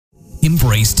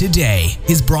Embrace Today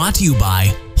is brought to you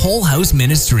by Whole House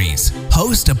Ministries.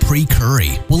 Host Apri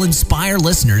Curry will inspire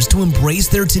listeners to embrace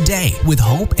their today with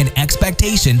hope and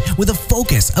expectation, with a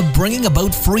focus of bringing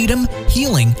about freedom,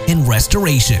 healing, and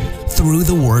restoration through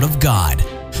the Word of God.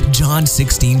 John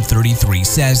 16:33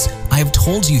 says, I have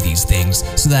told you these things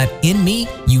so that in me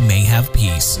you may have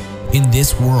peace. In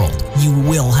this world you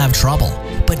will have trouble,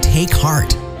 but take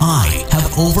heart. I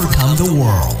have overcome the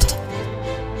world.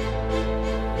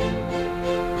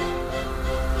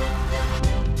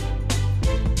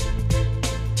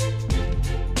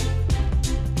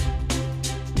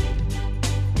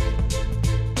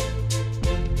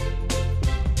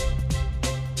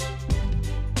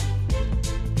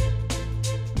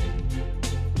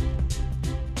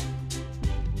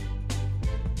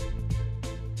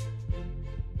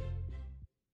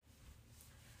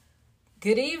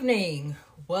 Good evening.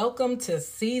 Welcome to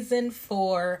season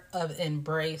 4 of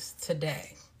Embrace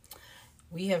Today.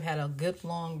 We have had a good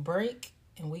long break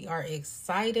and we are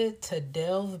excited to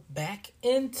delve back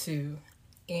into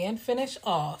and finish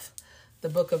off the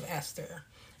book of Esther.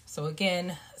 So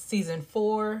again, season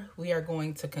 4, we are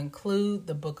going to conclude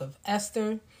the book of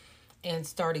Esther, and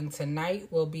starting tonight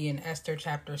we'll be in Esther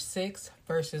chapter 6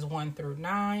 verses 1 through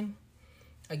 9.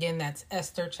 Again, that's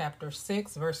Esther chapter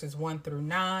 6 verses 1 through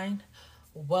 9.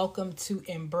 Welcome to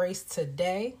Embrace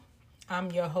Today.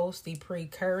 I'm your host, Apri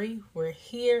Curry. We're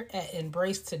here at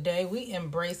Embrace Today. We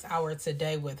embrace our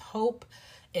today with hope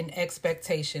and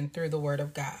expectation through the Word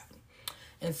of God.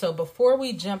 And so before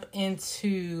we jump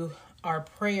into our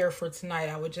prayer for tonight,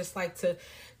 I would just like to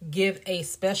give a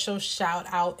special shout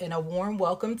out and a warm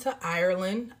welcome to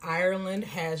Ireland. Ireland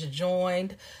has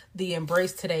joined the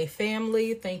Embrace Today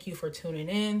family. Thank you for tuning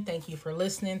in. Thank you for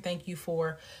listening. Thank you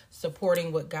for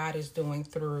supporting what God is doing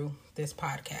through this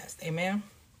podcast. Amen.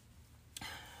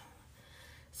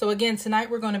 So again,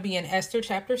 tonight we're going to be in Esther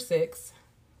chapter 6,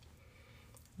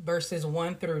 verses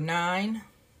 1 through 9.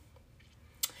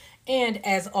 And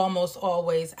as almost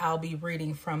always, I'll be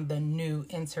reading from the New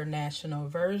International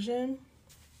Version.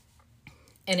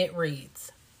 And it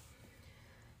reads,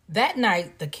 That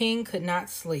night the king could not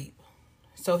sleep.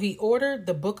 So he ordered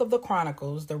the book of the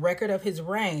Chronicles, the record of his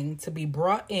reign, to be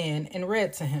brought in and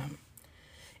read to him.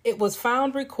 It was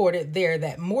found recorded there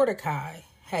that Mordecai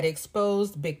had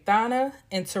exposed Bigthana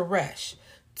and Teresh,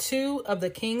 2 of the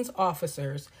king's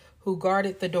officers who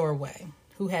guarded the doorway,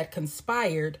 who had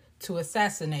conspired to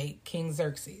assassinate King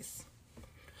Xerxes.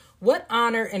 What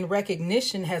honor and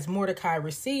recognition has Mordecai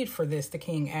received for this? The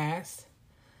king asked.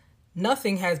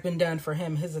 Nothing has been done for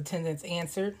him, his attendants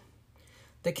answered.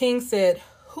 The king said,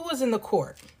 Who is in the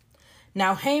court?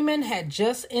 Now Haman had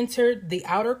just entered the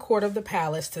outer court of the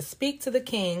palace to speak to the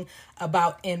king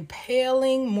about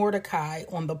impaling Mordecai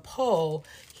on the pole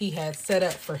he had set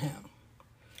up for him.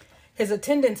 His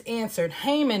attendants answered,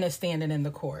 Haman is standing in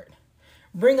the court.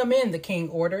 Bring him in, the king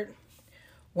ordered.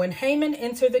 When Haman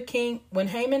entered, the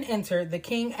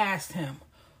king asked him,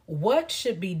 What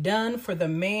should be done for the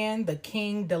man the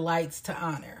king delights to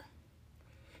honor?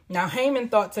 Now Haman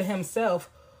thought to himself,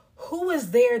 Who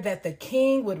is there that the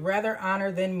king would rather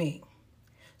honor than me?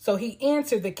 So he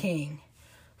answered the king,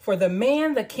 For the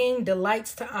man the king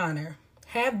delights to honor,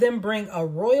 have them bring a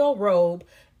royal robe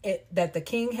that the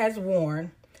king has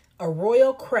worn, a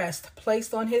royal crest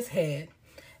placed on his head.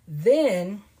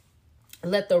 Then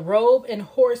let the robe and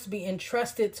horse be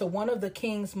entrusted to one of the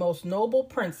king's most noble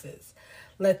princes.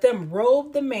 Let them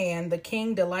robe the man the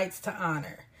king delights to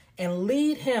honor, and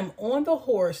lead him on the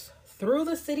horse through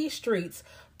the city streets,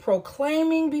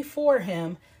 proclaiming before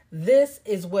him, This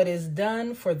is what is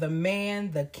done for the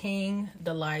man the king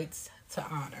delights to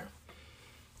honor.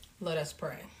 Let us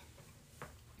pray.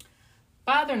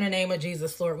 Father, in the name of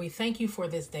Jesus, Lord, we thank you for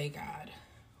this day, God.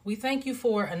 We thank you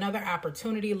for another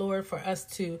opportunity, Lord, for us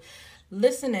to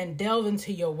listen and delve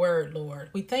into your word, Lord.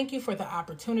 We thank you for the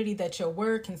opportunity that your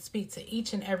word can speak to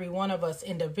each and every one of us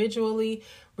individually,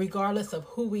 regardless of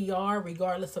who we are,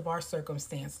 regardless of our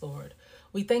circumstance, Lord.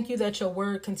 We thank you that your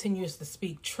word continues to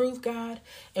speak truth, God,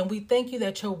 and we thank you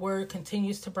that your word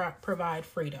continues to provide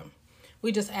freedom.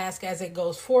 We just ask as it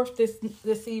goes forth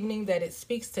this evening that it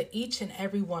speaks to each and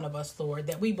every one of us, Lord,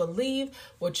 that we believe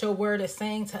what your word is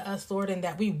saying to us, Lord, and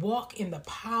that we walk in the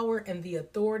power and the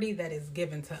authority that is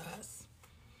given to us.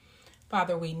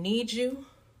 Father, we need you,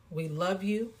 we love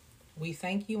you, we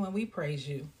thank you, and we praise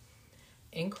you.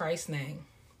 In Christ's name,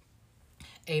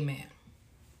 amen.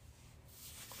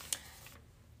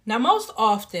 Now, most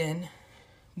often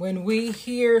when we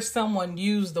hear someone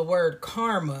use the word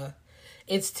karma,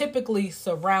 it's typically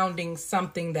surrounding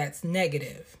something that's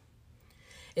negative.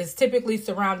 It's typically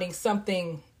surrounding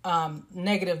something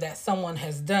negative that someone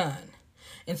has done.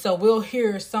 And so we'll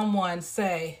hear someone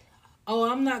say, oh,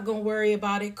 I'm not going to worry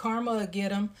about it. Karma will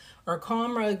get him, or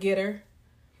karma will get her.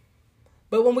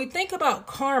 But when we think about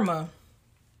karma,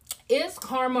 is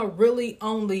karma really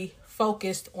only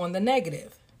focused on the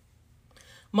negative?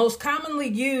 Most commonly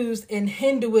used in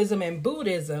Hinduism and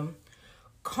Buddhism,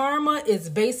 karma is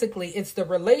basically, it's the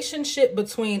relationship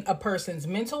between a person's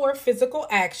mental or physical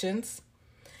actions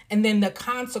and then the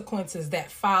consequences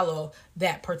that follow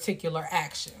that particular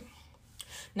action.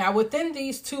 Now, within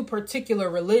these two particular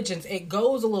religions, it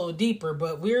goes a little deeper,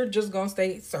 but we're just going to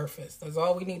stay surface. That's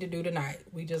all we need to do tonight.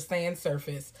 We just staying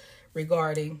surface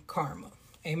regarding karma.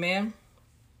 Amen.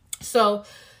 So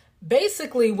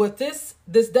basically what this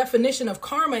definition of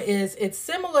karma is, it's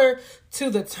similar to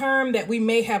the term that we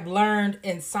may have learned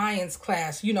in science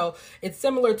class. You know, it's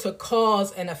similar to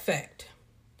cause and effect.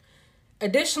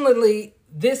 Additionally,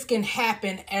 this can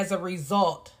happen as a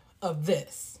result of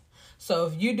this. So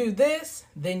if you do this,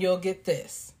 then you'll get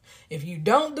this. If you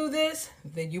don't do this,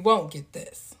 then you won't get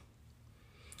this.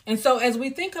 And so as we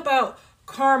think about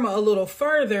karma a little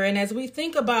further, and as we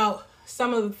think about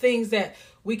some of the things that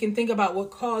we can think about what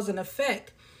cause and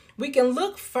effect, we can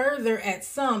look further at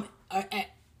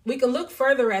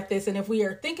this. And if we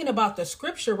are thinking about the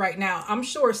scripture right now, I'm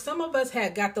sure some of us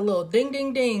had got the little ding,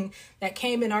 ding, ding that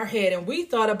came in our head. And we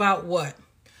thought about what?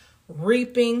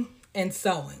 Reaping and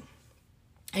sowing.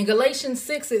 In Galatians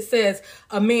 6, it says,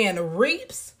 a man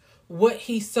reaps what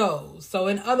he sows. So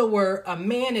in other words, a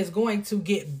man is going to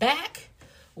get back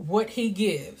what he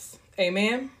gives.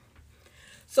 Amen.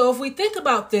 So if we think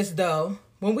about this, though,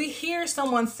 when we hear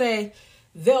someone say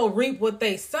they'll reap what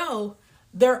they sow,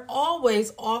 they're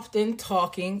always often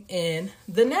talking in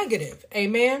the negative.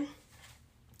 Amen.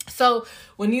 So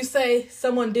when you say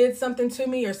someone did something to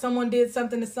me, or someone did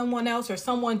something to someone else, or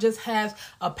someone just has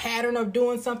a pattern of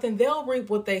doing something, they'll reap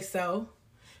what they sow.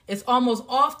 It's almost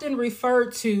often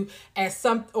referred to as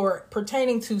or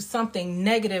pertaining to something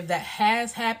negative that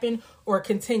has happened or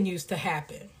continues to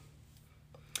happen.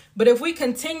 But if we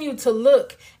continue to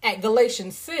look at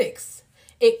Galatians 6,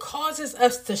 it causes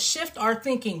us to shift our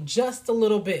thinking just a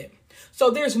little bit. So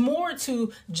there's more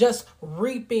to just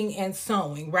reaping and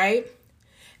sowing, right?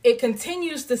 It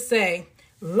continues to say,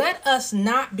 let us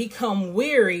not become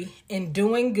weary in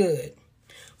doing good,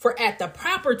 for at the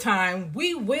proper time,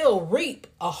 we will reap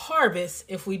a harvest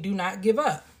if we do not give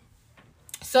up.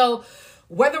 So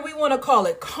whether we want to call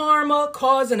it karma,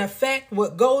 cause and effect,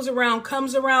 what goes around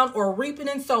comes around, or reaping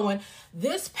and sowing,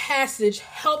 this passage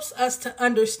helps us to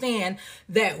understand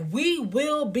that we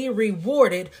will be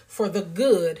rewarded for the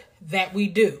good that we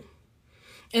do.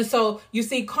 And so you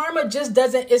see, karma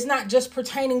it's not just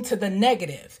pertaining to the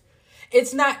negative.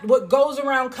 It's not what goes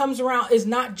around comes around is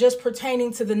not just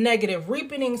pertaining to the negative.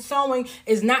 Reaping and sowing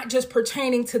is not just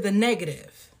pertaining to the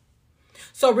negative.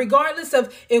 So regardless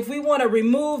of if we want to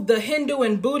remove the Hindu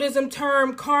and Buddhism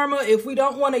term karma, if we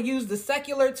don't want to use the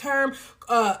secular term,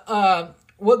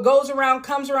 what goes around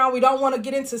comes around. We don't want to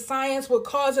get into science with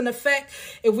cause and effect.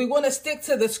 If we want to stick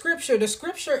to the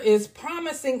scripture is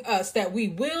promising us that we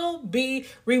will be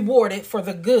rewarded for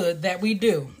the good that we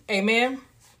do. Amen.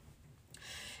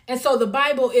 And so the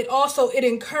Bible, it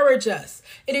encourages us.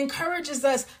 It encourages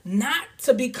us not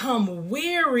to become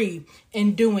weary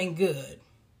in doing good.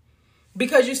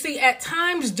 Because you see, at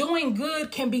times doing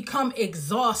good can become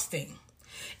exhausting.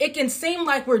 It can seem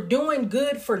like we're doing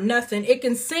good for nothing. It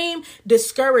can seem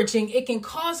discouraging. It can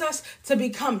cause us to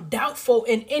become doubtful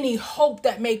in any hope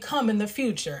that may come in the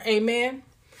future. Amen.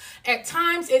 At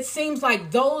times, it seems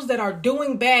like those that are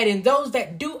doing bad and those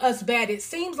that do us bad, it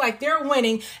seems like they're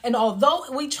winning. And although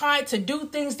we try to do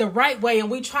things the right way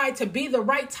and we try to be the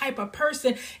right type of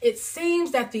person, it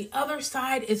seems that the other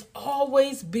side is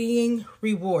always being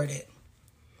rewarded.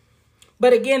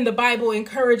 But again, the Bible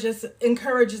encourages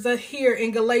us here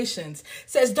in Galatians. It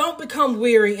says, don't become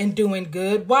weary in doing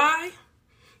good. Why?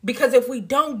 Because if we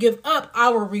don't give up,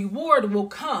 our reward will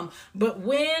come. But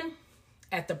when?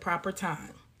 At the proper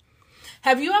time.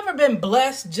 Have you ever been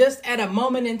blessed just at a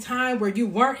moment in time where you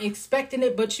weren't expecting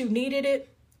it, but you needed it?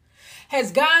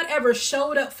 Has God ever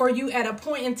showed up for you at a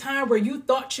point in time where you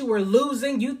thought you were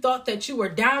losing? You thought that you were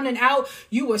down and out.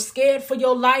 You were scared for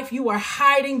your life. You were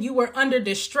hiding. You were under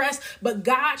distress. But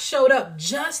God showed up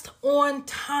just on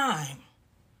time.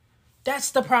 That's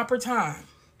the proper time.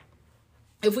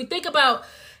 If we think about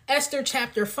Esther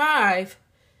chapter 5,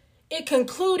 it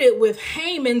concluded with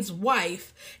Haman's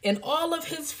wife and all of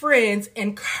his friends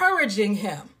encouraging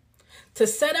him to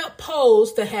set up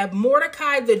poles to have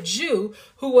Mordecai the Jew,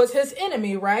 who was his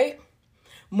enemy, right?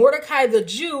 Mordecai the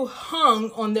Jew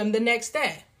hung on them the next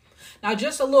day. Now,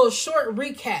 just a little short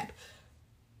recap.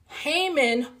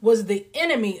 Haman was the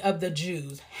enemy of the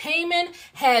Jews. Haman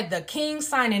had the king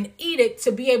sign an edict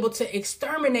to be able to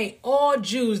exterminate all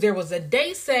Jews. There was a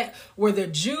day set where the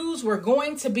Jews were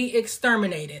going to be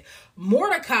exterminated.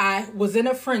 Mordecai was in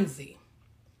a frenzy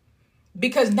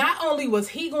because not only was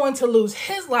he going to lose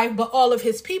his life, but all of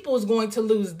his people was going to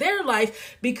lose their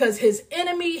life because his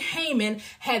enemy Haman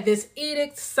had this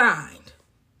edict signed.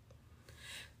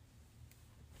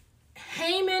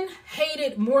 Haman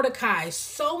hated Mordecai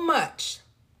so much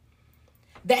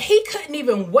that he couldn't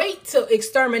even wait till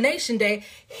extermination day.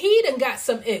 He done got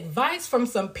some advice from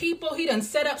some people. He done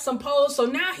set up some polls. So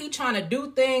now he trying to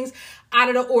do things out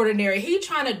of the ordinary. He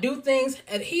trying to do things,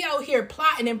 and he out here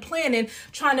plotting and planning,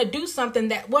 trying to do something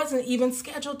that wasn't even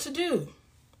scheduled to do.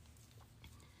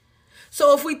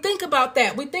 So if we think about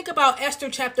that, we think about Esther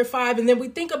chapter 5, and then we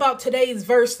think about today's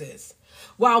verses.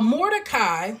 While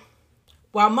Mordecai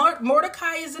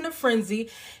is in a frenzy,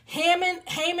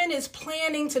 Haman is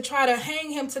planning to try to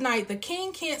hang him tonight. The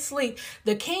king can't sleep.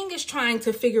 The king is trying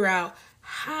to figure out,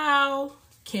 how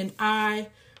can I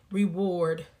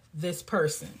reward this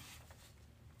person?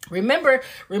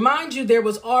 Remind you, there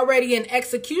was already an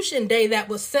execution day that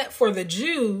was set for the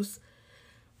Jews.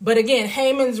 But again,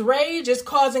 Haman's rage is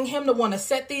causing him to want to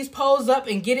set these polls up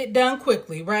and get it done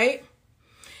quickly, right?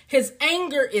 His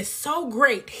anger is so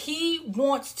great, he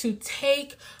wants to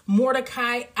take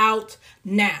Mordecai out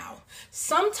now.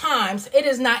 Sometimes it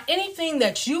is not anything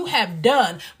that you have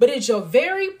done, but it's your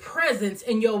very presence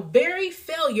and your very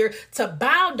failure to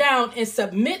bow down and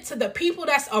submit to the people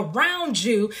that's around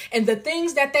you and the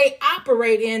things that they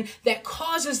operate in that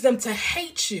causes them to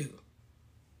hate you.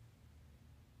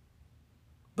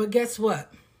 But guess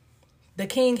what? The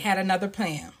king had another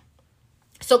plan.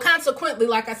 So consequently,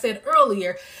 like I said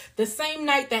earlier, the same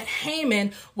night that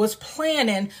Haman was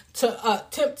planning to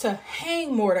attempt to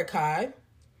hang Mordecai,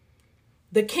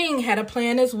 the king had a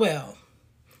plan as well.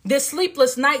 This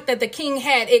sleepless night that the king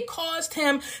had, it caused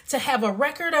him to have a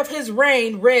record of his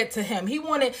reign read to him. He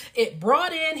wanted it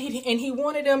brought in, and he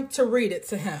wanted him to read it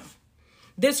to him.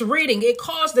 This reading, it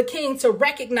caused the king to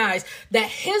recognize that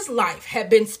his life had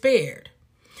been spared.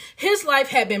 His life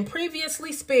had been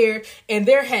previously spared, and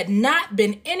there had not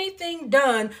been anything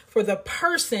done for the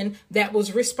person that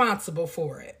was responsible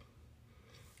for it.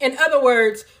 In other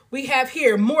words, we have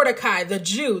here Mordecai, the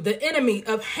Jew, the enemy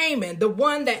of Haman, the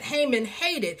one that Haman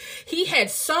hated. He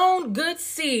had sown good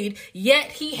seed,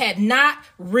 yet he had not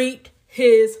reaped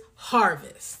his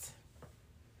harvest.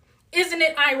 Isn't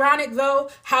it ironic,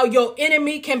 though, how your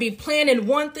enemy can be planning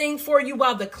one thing for you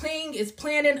while the king is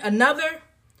planning another?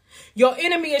 Your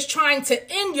enemy is trying to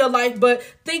end your life, but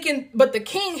the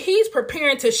king, he's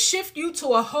preparing to shift you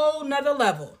to a whole nother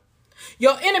level.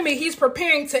 Your enemy, he's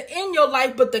preparing to end your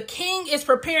life, but the king is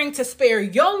preparing to spare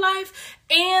your life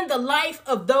and the life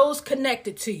of those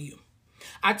connected to you.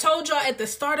 I told y'all at the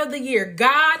start of the year,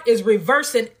 God is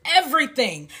reversing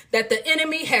everything that the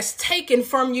enemy has taken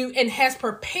from you and has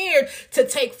prepared to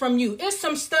take from you. It's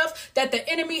some stuff that the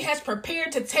enemy has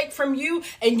prepared to take from you,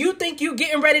 and you think you're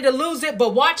getting ready to lose it,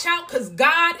 but watch out, because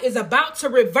God is about to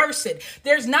reverse it.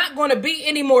 There's not going to be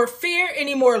any more fear,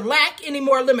 any more lack, any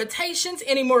more limitations,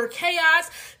 any more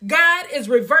chaos. God is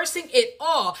reversing it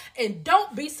all, and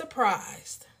don't be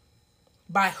surprised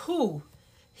by who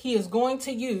he is going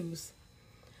to use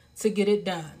to get it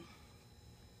done.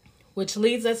 Which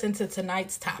leads us into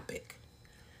tonight's topic,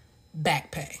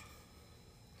 back pay.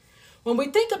 When we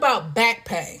think about back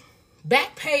pay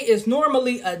is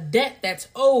normally a debt that's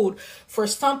owed for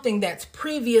something that's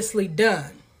previously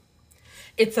done.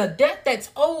 It's a debt that's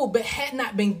owed but had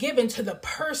not been given to the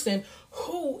person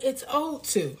who it's owed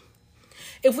to.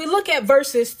 If we look at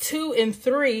verses 2 and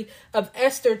 3 of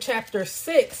Esther chapter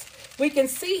 6, we can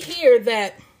see here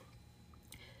that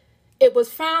it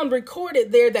was found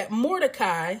recorded there that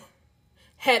Mordecai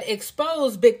had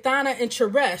exposed Bigthana and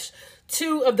Cheresh,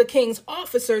 two of the king's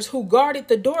officers who guarded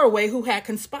the doorway, who had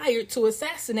conspired to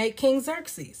assassinate King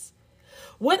Xerxes.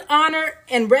 What honor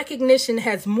and recognition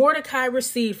has Mordecai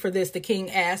received for this? The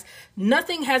king asked.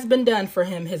 Nothing has been done for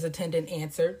him, his attendant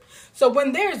answered. So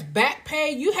when there's back pay,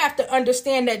 you have to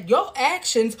understand that your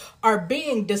actions are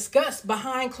being discussed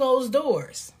behind closed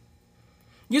doors.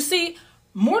 You see,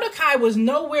 Mordecai was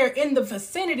nowhere in the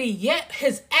vicinity, yet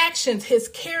his actions, his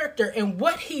character, and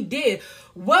what he did,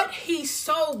 what he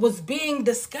sowed was being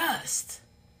discussed.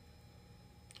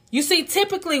 You see,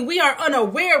 typically we are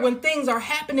unaware when things are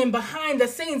happening behind the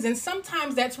scenes. And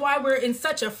sometimes that's why we're in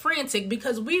such a frantic,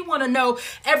 because we want to know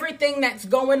everything that's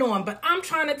going on. But I'm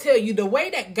trying to tell you, the way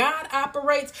that God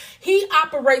operates, he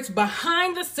operates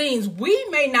behind the scenes. We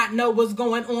may not know what's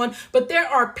going on, but there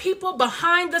are people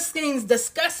behind the scenes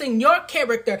discussing your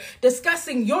character,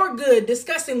 discussing your good,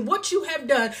 discussing what you have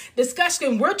done,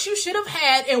 discussing what you should have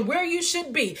had and where you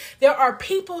should be. There are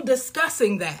people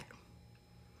discussing that.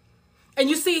 And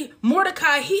you see,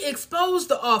 Mordecai, he exposed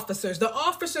the officers. The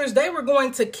officers, they were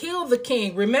going to kill the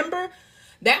king. Remember?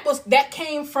 That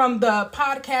came from the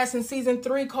podcast in season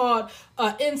 3 called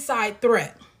Inside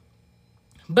Threat.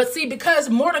 But see, because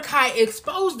Mordecai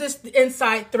exposed this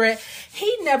inside threat,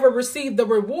 he never received the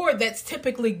reward that's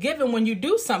typically given when you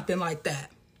do something like that.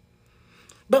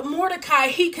 But Mordecai,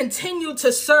 he continued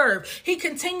to serve. He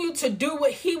continued to do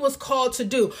what he was called to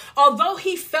do. Although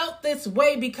he felt this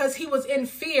way because he was in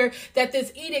fear that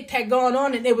this edict had gone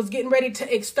on and it was getting ready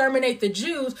to exterminate the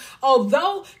Jews,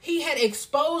 although he had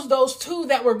exposed those two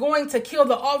that were going to kill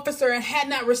the officer and had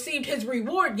not received his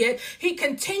reward yet, he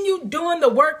continued doing the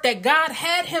work that God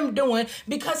had him doing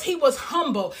because he was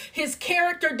humble. His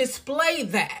character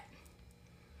displayed that.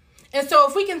 And so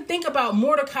if we can think about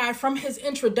Mordecai from his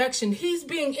introduction, he's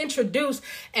being introduced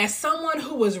as someone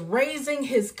who was raising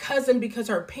his cousin because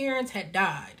her parents had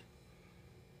died.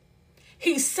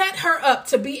 He set her up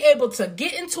to be able to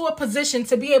get into a position,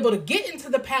 to be able to get into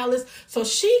the palace so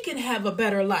she can have a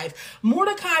better life.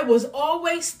 Mordecai was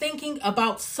always thinking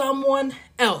about someone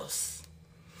else.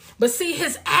 But see,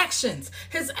 his actions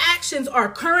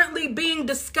are currently being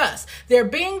discussed. They're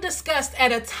being discussed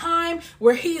at a time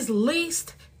where he's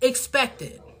least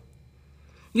expected.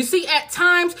 You see, at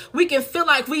times we can feel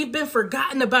like we've been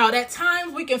forgotten about. At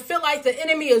times we can feel like the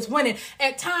enemy is winning.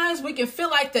 At times we can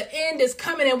feel like the end is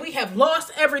coming and we have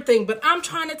lost everything. But I'm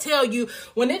trying to tell you,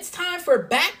 when it's time for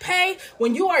back pay,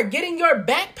 when you are getting your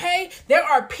back pay, there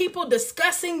are people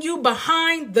discussing you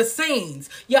behind the scenes.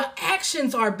 Your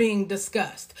actions are being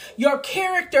discussed. Your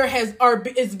character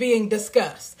is being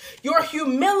discussed. Your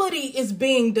humility is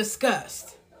being discussed.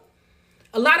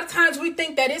 A lot of times we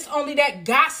think that it's only that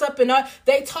gossip and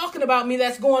they talking about me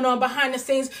that's going on behind the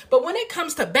scenes. But when it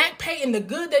comes to back pay and the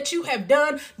good that you have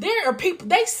done, there are people,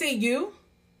 they see you.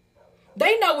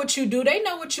 They know what you do. They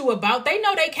know what you about. They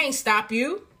know they can't stop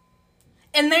you.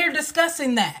 And they're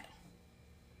discussing that.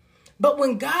 But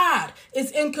when God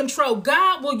is in control,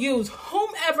 God will use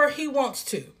whomever he wants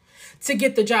to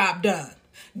get the job done.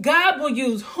 God will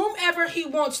use whomever he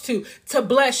wants to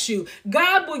bless you.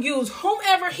 God will use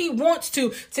whomever he wants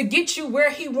to get you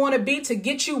where he want to be, to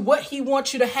get you what he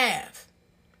wants you to have.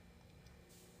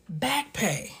 Back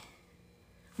pay.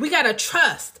 We got to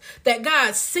trust that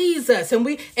God sees us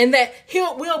and that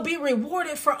we'll be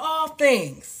rewarded for all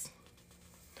things.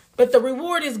 But the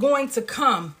reward is going to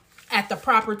come at the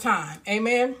proper time.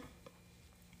 Amen.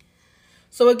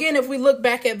 So again, if we look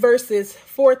back at verses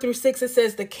 4-6, it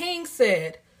says, the king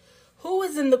said, "Who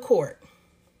is in the court?"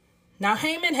 Now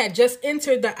Haman had just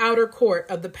entered the outer court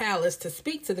of the palace to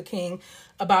speak to the king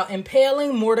about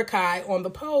impaling Mordecai on the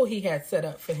pole he had set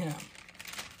up for him.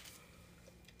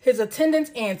 His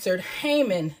attendants answered,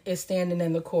 "Haman is standing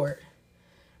in the court."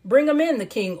 "Bring him in," the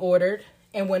king ordered.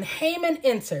 And when Haman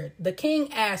entered, the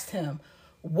king asked him,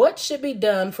 "What should be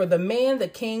done for the man the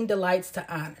king delights to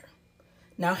honor?"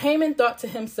 Now Haman thought to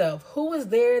himself, "Who is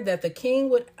there that the king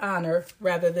would honor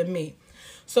rather than me?"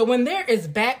 So when there is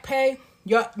back pay,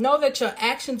 you know that your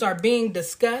actions are being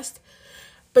discussed,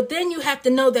 but then you have to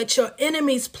know that your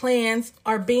enemy's plans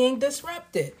are being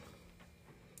disrupted.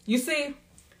 You see,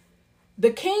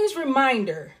 the king's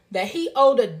reminder that he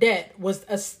owed a debt was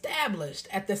established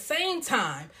at the same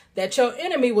time that your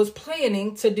enemy was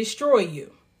planning to destroy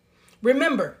you.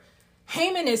 Remember,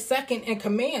 Haman is second in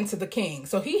command to the king,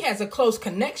 so he has a close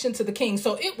connection to the king.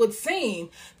 So it would seem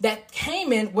that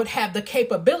Haman would have the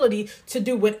capability to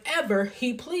do whatever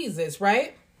he pleases,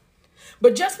 right?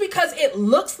 But just because it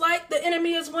looks like the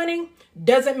enemy is winning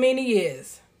doesn't mean he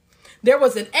is. There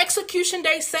was an execution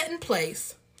day set in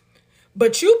place,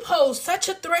 but you pose such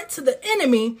a threat to the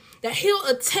enemy that he'll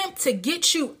attempt to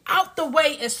get you out the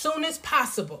way as soon as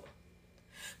possible.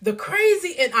 The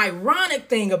crazy and ironic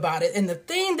thing about it, and the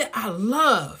thing that I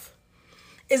love,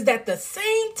 is that the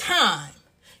same time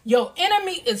your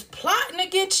enemy is plotting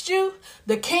against you,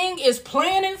 the king is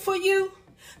planning for you.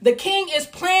 The king is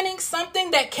planning something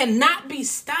that cannot be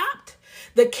stopped.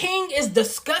 The king is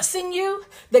discussing you.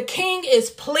 The king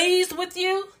is pleased with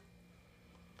you.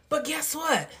 But guess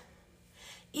what?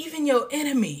 Even your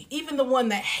enemy, even the one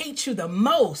that hates you the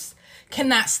most,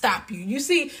 cannot stop you. You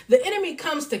see, the enemy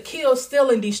comes to kill, steal,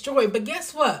 and destroy. But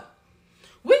guess what?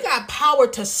 We got power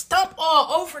to stomp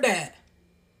all over that.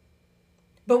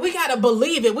 But we got to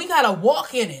believe it. We got to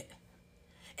walk in it.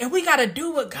 And we got to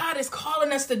do what God is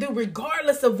calling us to do,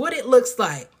 regardless of what it looks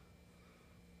like.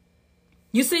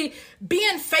 You see,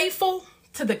 being faithful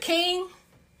to the King,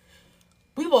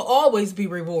 we will always be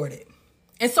rewarded.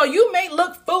 And so you may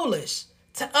look foolish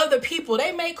to other people.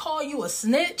 They may call you a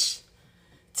snitch,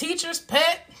 teacher's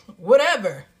pet,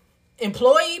 whatever,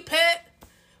 employee pet.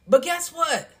 But guess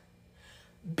what?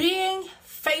 Being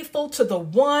faithful to the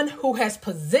one who has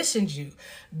positioned you,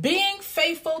 being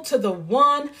faithful to the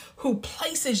one who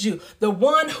places you, the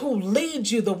one who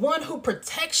leads you, the one who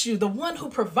protects you, the one who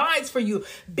provides for you,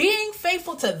 being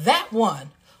faithful to that one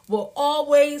will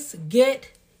always get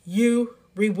you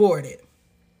rewarded.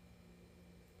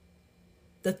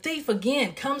 The thief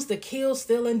again comes to kill,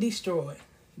 steal, and destroy.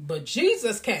 But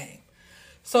Jesus came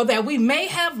so that we may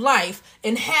have life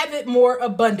and have it more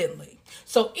abundantly.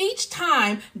 So each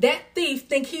time that thief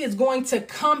think he is going to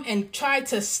come and try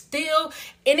to steal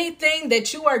anything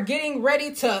that you are getting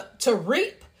ready to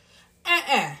reap,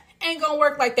 ain't gonna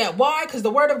work like that. Why? Because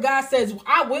the word of God says,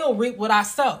 I will reap what I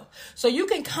sow. So you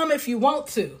can come if you want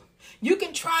to. You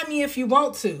can try me if you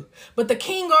want to, but the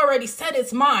King already said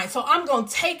it's mine. So I'm going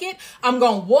to take it. I'm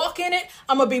going to walk in it.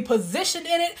 I'm going to be positioned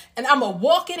in it, and I'm going to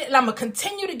walk in it, and I'm going to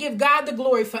continue to give God the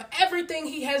glory for everything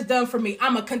he has done for me.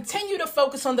 I'm going to continue to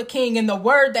focus on the King and the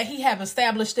word that he have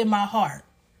established in my heart.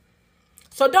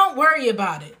 So don't worry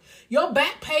about it. Your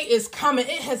back pay is coming.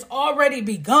 It has already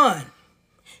begun.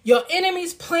 Your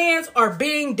enemy's plans are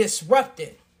being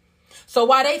disrupted. So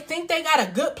while they think they got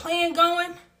a good plan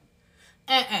going,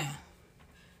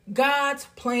 God's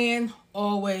plan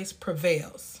always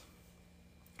prevails.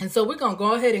 And so we're going to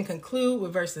go ahead and conclude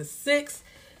with verses 6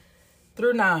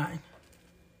 through 9.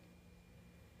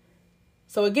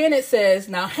 So again, it says,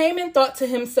 now Haman thought to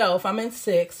himself, I'm in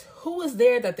 6, who is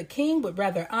there that the king would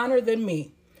rather honor than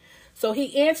me? So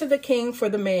he answered the king, for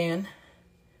the man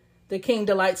the king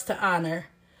delights to honor.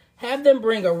 Have them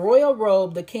bring a royal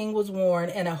robe the king was worn,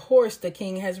 and a horse the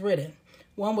king has ridden,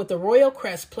 one with the royal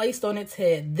crest placed on its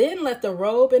head. Then let the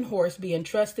robe and horse be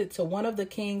entrusted to one of the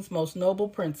king's most noble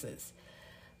princes.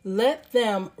 Let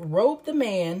them robe the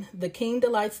man the king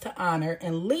delights to honor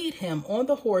and lead him on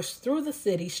the horse through the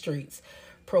city streets,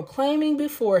 proclaiming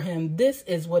before him, this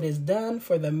is what is done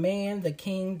for the man the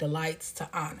king delights to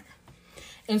honor.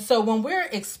 And so when we're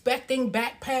expecting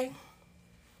back pay,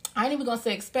 I ain't even going to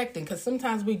say expecting, because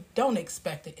sometimes we don't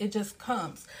expect it. It just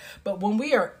comes. But when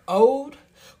we are owed,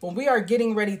 when we are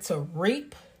getting ready to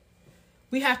reap,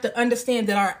 we have to understand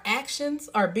that our actions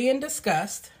are being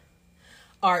discussed.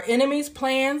 Our enemy's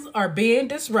plans are being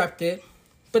disrupted.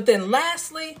 But then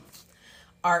lastly,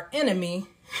 our enemy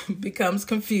becomes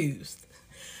confused.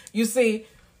 You see,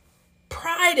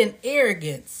 pride and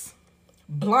arrogance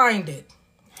blinded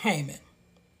Haman.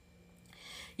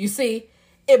 You see,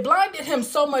 it blinded him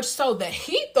so much so that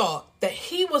he thought that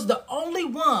he was the only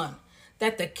one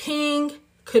that the king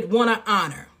could want to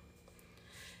honor.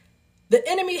 The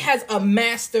enemy has a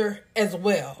master as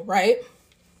well, right?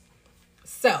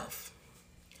 Self.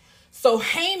 So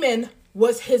Haman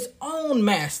was his own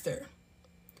master.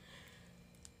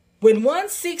 When one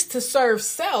seeks to serve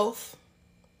self,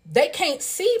 they can't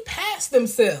see past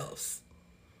themselves.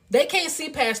 They can't see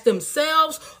past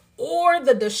themselves or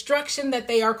the destruction that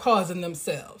they are causing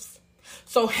themselves.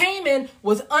 So Haman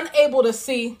was unable to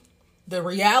see the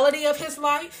reality of his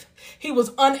life. He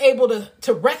was unable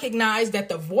to recognize that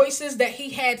the voices that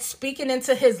he had speaking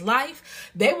into his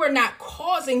life, they were not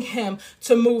causing him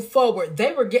to move forward.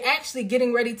 They were actually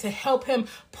getting ready to help him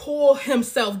pull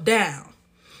himself down.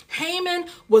 Haman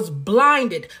was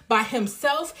blinded by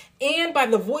himself and by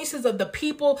the voices of the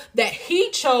people that he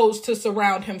chose to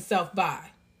surround himself by.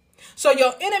 So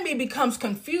your enemy becomes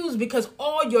confused because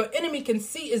all your enemy can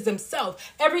see is themselves.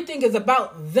 Everything is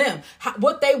about them,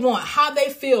 what they want, how they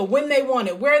feel, when they want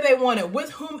it, where they want it,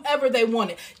 with whomever they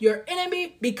want it. Your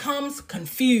enemy becomes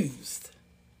confused.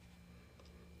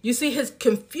 You see, his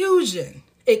confusion,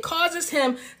 it causes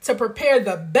him to prepare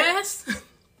the best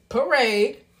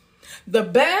parade, the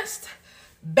best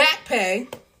back pay,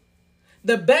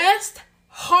 the best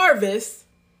harvest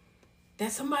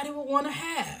that somebody would want to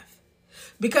have.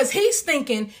 Because he's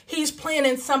thinking he's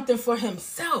planning something for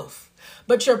himself.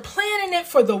 But you're planning it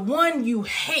for the one you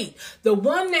hate. The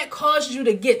one that caused you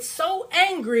to get so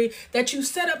angry that you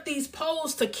set up these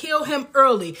poles to kill him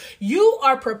early. You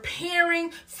are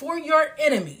preparing for your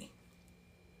enemy.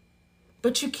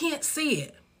 But you can't see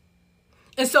it.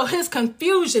 And so his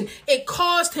confusion, it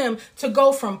caused him to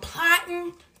go from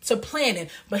plotting to planning.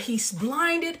 But he's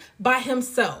blinded by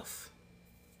himself.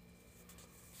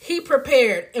 He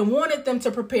prepared and wanted them to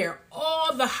prepare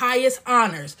all the highest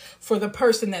honors for the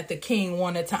person that the king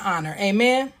wanted to honor.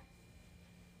 Amen.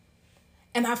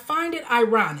 And I find it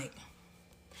ironic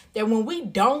that when we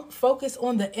don't focus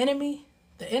on the enemy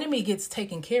gets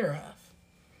taken care of.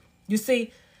 You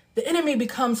see, the enemy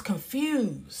becomes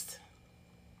confused.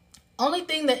 Only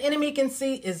thing the enemy can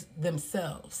see is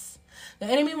themselves. The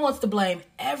enemy wants to blame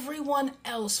everyone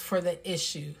else for the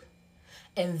issue,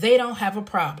 and they don't have a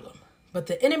problem. But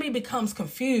the enemy becomes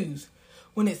confused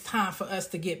when it's time for us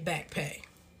to get back pay.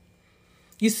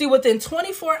 You see, within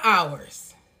 24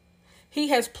 hours, he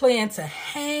has planned to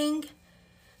hang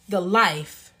the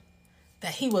life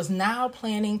that he was now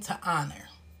planning to honor.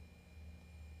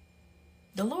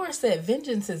 The Lord said,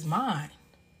 vengeance is mine.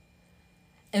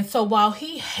 And so while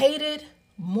he hated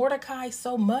Mordecai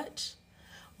so much,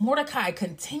 Mordecai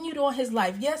continued on his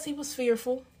life. Yes, he was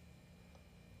fearful,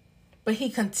 but he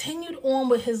continued on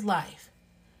with his life.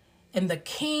 And the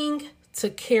king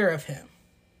took care of him.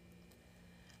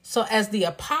 So as the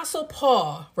Apostle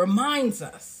Paul reminds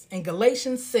us in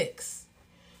Galatians 6,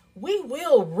 we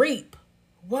will reap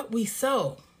what we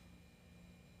sow.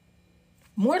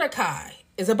 Mordecai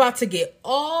is about to get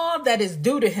all that is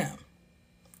due to him.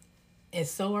 And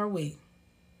so are we.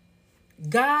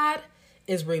 God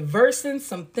is reversing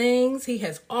some things he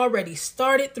has already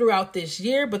started throughout this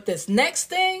year, but this next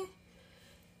thing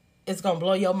is going to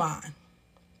blow your mind.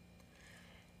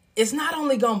 It's not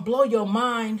only going to blow your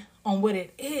mind on what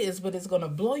it is, but it's going to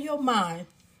blow your mind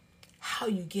how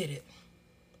you get it.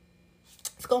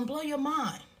 It's going to blow your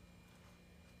mind.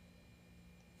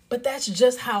 But that's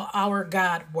just how our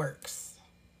God works.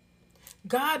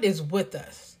 God is with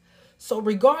us. So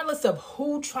regardless of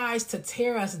who tries to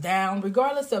tear us down,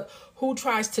 regardless of who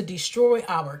tries to destroy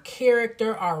our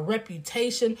character, our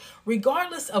reputation,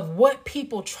 regardless of what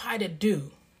people try to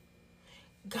do,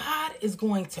 God is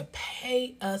going to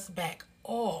pay us back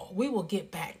all. We will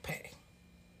get back pay.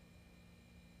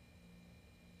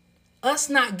 Us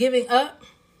not giving up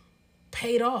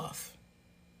paid off.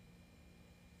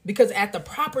 Because at the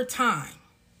proper time,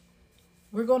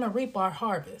 we're going to reap our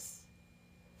harvest.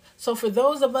 So for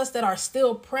those of us that are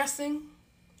still pressing,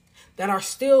 that are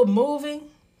still moving,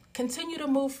 continue to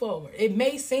move forward. It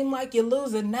may seem like you're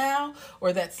losing now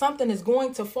or that something is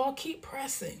going to fall. Keep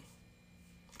pressing.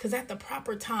 Because at the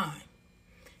proper time,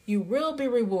 you will be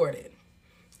rewarded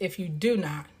if you do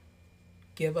not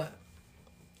give up.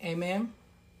 Amen.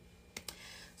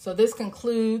 So this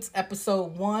concludes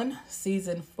episode 1,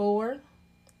 season 4.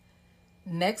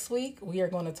 Next week, we are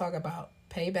going to talk about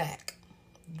payback.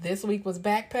 This week was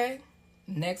back pay.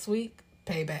 Next week,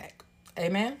 payback.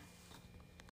 Amen.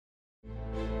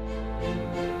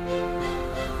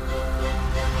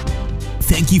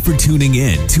 Thank you for tuning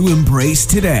in to Embrace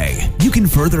Today. You can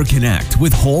further connect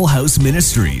with Whole House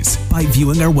Ministries by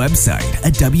viewing our website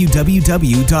at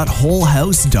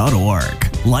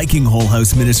www.wholehouse.org, liking Whole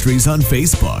House Ministries on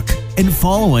Facebook, and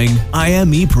following I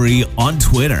Am Epri on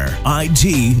Twitter,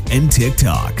 IG, and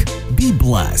TikTok. Be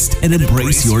blessed and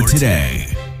embrace your today.